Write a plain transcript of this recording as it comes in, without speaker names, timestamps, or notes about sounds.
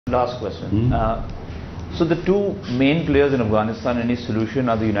Last question. So the two main players in Afghanistan and its solution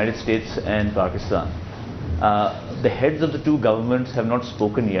are the United States and Pakistan. The heads of the two governments have not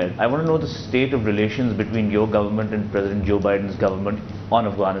spoken yet. I want to know the state of relations between your government and President Joe Biden's government on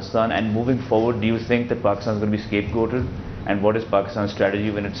Afghanistan, and moving forward, do you think that Pakistan is going to be scapegoated? And what is Pakistan's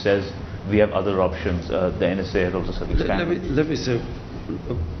strategy when it says we have other options? The NSA has also said expanded. Let me say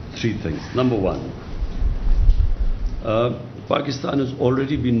three things. Number one, Pakistan has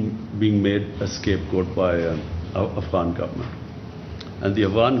already been being made a scapegoat by Afghan government, and the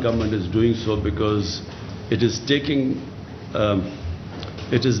Afghan government is doing so because it is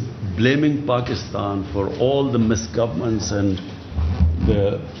blaming Pakistan for all the misgovernments and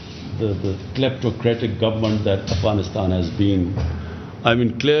the kleptocratic government that Afghanistan has been. I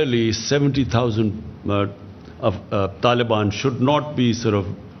mean, clearly 70,000 of Taliban should not be sort of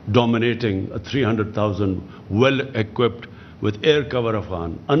dominating a 300,000 well-equipped with air cover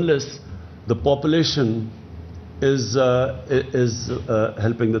Afghan unless the population is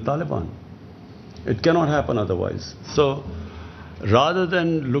helping the Taliban. It cannot happen otherwise. So rather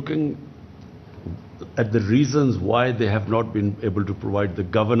than looking at the reasons why they have not been able to provide the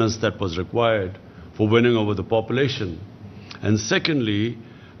governance that was required for winning over the population, and secondly,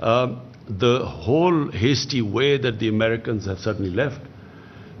 the whole hasty way that the Americans have certainly left.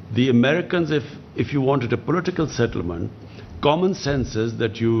 The Americans, if you wanted a political settlement, common sense is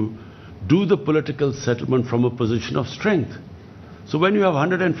that you do the political settlement from a position of strength. So when you have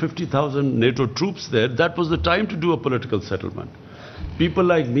 150,000 NATO troops there, that was the time to do a political settlement. People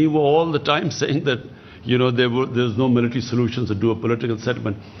like me were all the time saying that, you know, there's no military solutions to do a political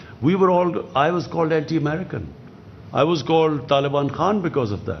settlement. I was called anti-American. I was called Taliban Khan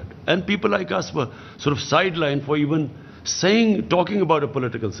because of that. And people like us were sort of sidelined for even talking about a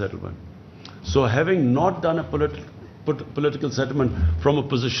political settlement. So having not done a political settlement from a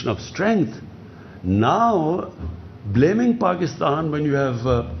position of strength, now blaming Pakistan when you have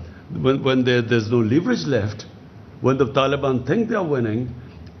when there's no leverage left, when the Taliban think they are winning,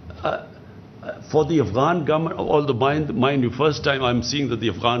 for the Afghan government, mind you, first time I'm seeing that the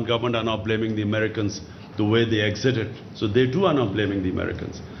Afghan government are now blaming the Americans the way they exited. So they too are now blaming the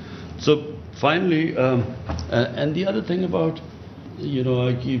Americans. So finally, and the other thing about, you know,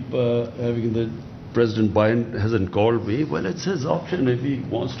 I keep having the President Biden hasn't called me. Well, it's his option if he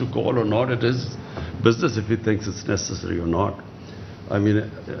wants to call or not. It is business if he thinks it's necessary or not. I mean,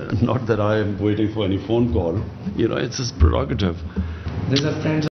 not that I am waiting for any phone call. You know, it's his prerogative. There's a friend